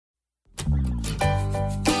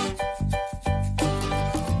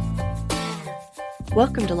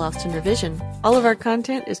Welcome to Lost in Revision. All of our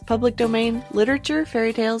content is public domain, literature,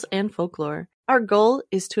 fairy tales, and folklore. Our goal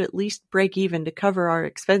is to at least break even to cover our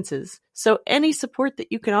expenses, so any support that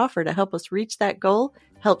you can offer to help us reach that goal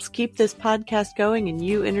helps keep this podcast going and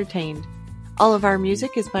you entertained. All of our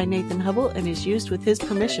music is by Nathan Hubble and is used with his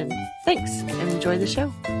permission. Thanks, and enjoy the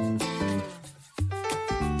show.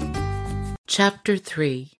 Chapter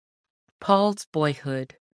 3 Paul's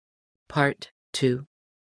Boyhood, Part 2.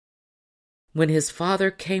 When his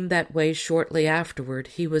father came that way shortly afterward,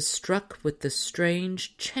 he was struck with the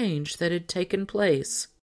strange change that had taken place.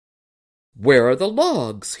 "Where are the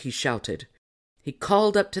logs?" he shouted. He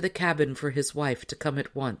called up to the cabin for his wife to come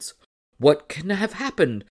at once. "What can have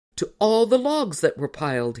happened to all the logs that were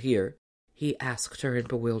piled here?" he asked her in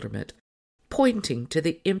bewilderment, pointing to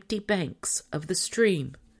the empty banks of the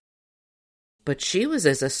stream. But she was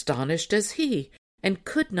as astonished as he, and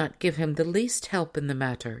could not give him the least help in the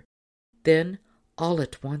matter. Then, all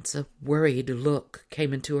at once, a worried look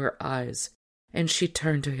came into her eyes, and she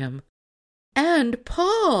turned to him. "And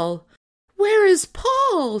Paul! Where is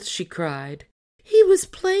Paul?" she cried. "He was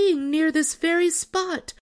playing near this very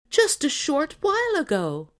spot just a short while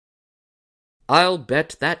ago." "I'll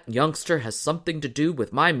bet that youngster has something to do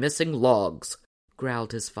with my missing logs,"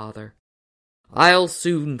 growled his father. "I'll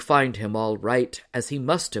soon find him all right, as he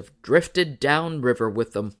must have drifted down river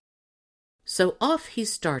with them." So off he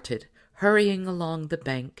started, hurrying along the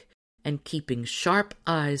bank, and keeping sharp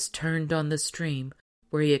eyes turned on the stream,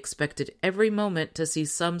 where he expected every moment to see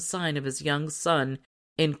some sign of his young son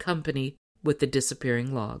in company with the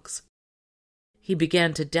disappearing logs. He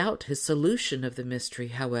began to doubt his solution of the mystery,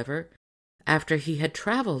 however, after he had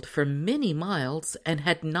traveled for many miles and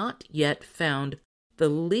had not yet found the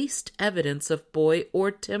least evidence of boy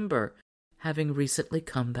or timber, having recently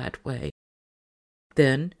come that way.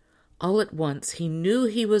 Then, all at once, he knew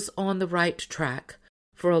he was on the right track,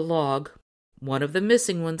 for a log, one of the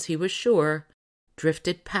missing ones he was sure,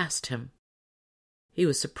 drifted past him. He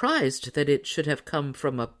was surprised that it should have come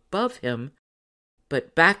from above him,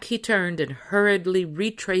 but back he turned and hurriedly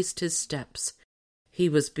retraced his steps. He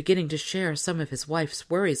was beginning to share some of his wife's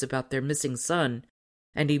worries about their missing son,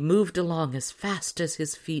 and he moved along as fast as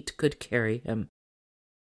his feet could carry him.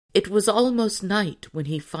 It was almost night when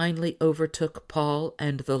he finally overtook Paul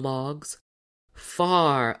and the logs,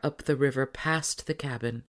 far up the river past the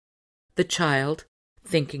cabin. The child,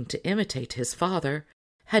 thinking to imitate his father,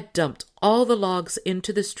 had dumped all the logs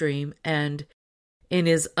into the stream, and, in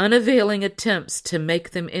his unavailing attempts to make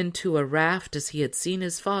them into a raft as he had seen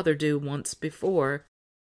his father do once before,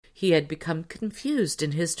 he had become confused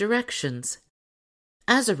in his directions.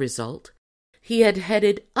 As a result, he had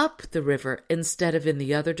headed up the river instead of in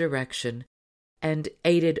the other direction, and,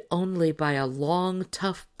 aided only by a long,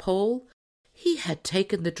 tough pole, he had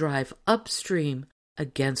taken the drive upstream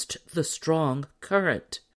against the strong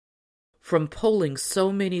current. From poling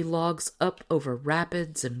so many logs up over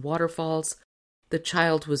rapids and waterfalls, the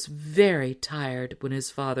child was very tired when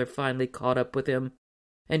his father finally caught up with him,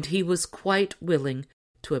 and he was quite willing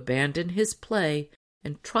to abandon his play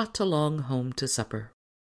and trot along home to supper.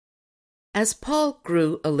 As Paul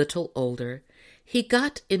grew a little older, he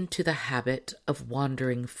got into the habit of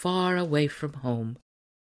wandering far away from home,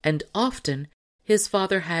 and often his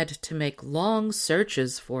father had to make long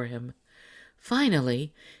searches for him.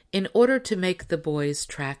 Finally, in order to make the boy's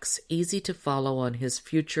tracks easy to follow on his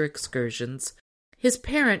future excursions, his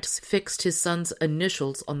parents fixed his son's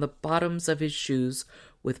initials on the bottoms of his shoes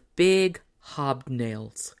with big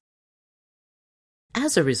hobnails.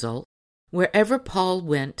 As a result, wherever Paul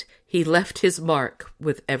went, he left his mark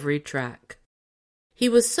with every track. He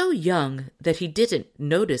was so young that he didn't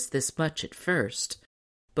notice this much at first,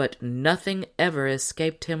 but nothing ever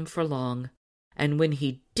escaped him for long, and when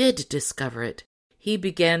he did discover it, he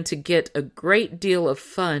began to get a great deal of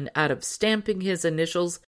fun out of stamping his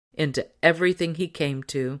initials into everything he came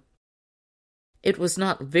to. It was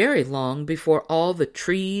not very long before all the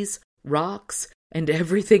trees, rocks, and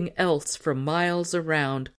everything else for miles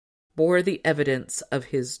around bore the evidence of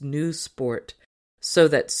his new sport, so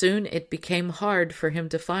that soon it became hard for him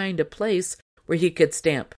to find a place where he could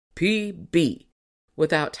stamp P.B.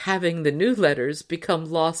 without having the new letters become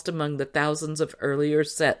lost among the thousands of earlier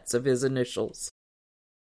sets of his initials.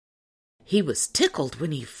 He was tickled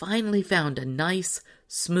when he finally found a nice,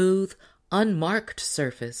 smooth, unmarked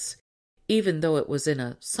surface, even though it was in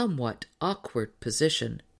a somewhat awkward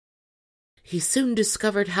position. He soon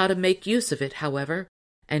discovered how to make use of it, however,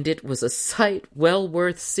 and it was a sight well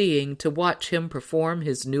worth seeing to watch him perform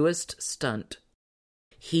his newest stunt.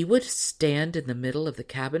 He would stand in the middle of the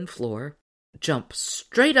cabin floor, jump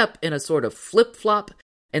straight up in a sort of flip-flop,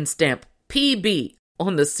 and stamp P.B.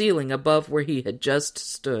 on the ceiling above where he had just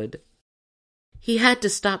stood. He had to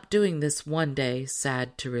stop doing this one day,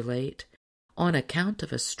 sad to relate, on account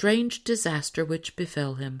of a strange disaster which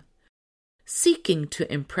befell him. Seeking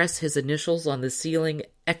to impress his initials on the ceiling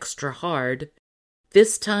extra hard,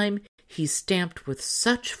 this time he stamped with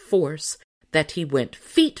such force that he went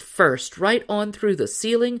feet first right on through the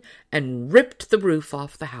ceiling and ripped the roof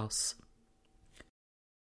off the house.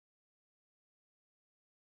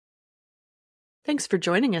 Thanks for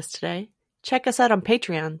joining us today. Check us out on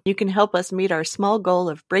Patreon. You can help us meet our small goal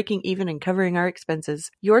of breaking even and covering our expenses.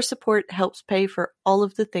 Your support helps pay for all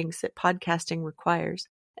of the things that podcasting requires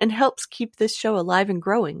and helps keep this show alive and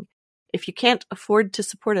growing. If you can't afford to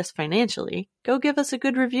support us financially, go give us a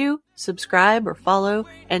good review, subscribe or follow,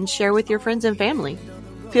 and share with your friends and family.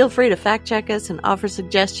 Feel free to fact check us and offer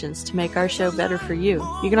suggestions to make our show better for you.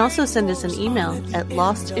 You can also send us an email at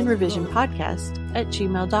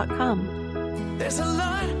lostinrevisionpodcast@gmail.com. There's a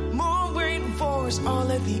lot more waiting for us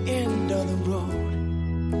all at the end of the road.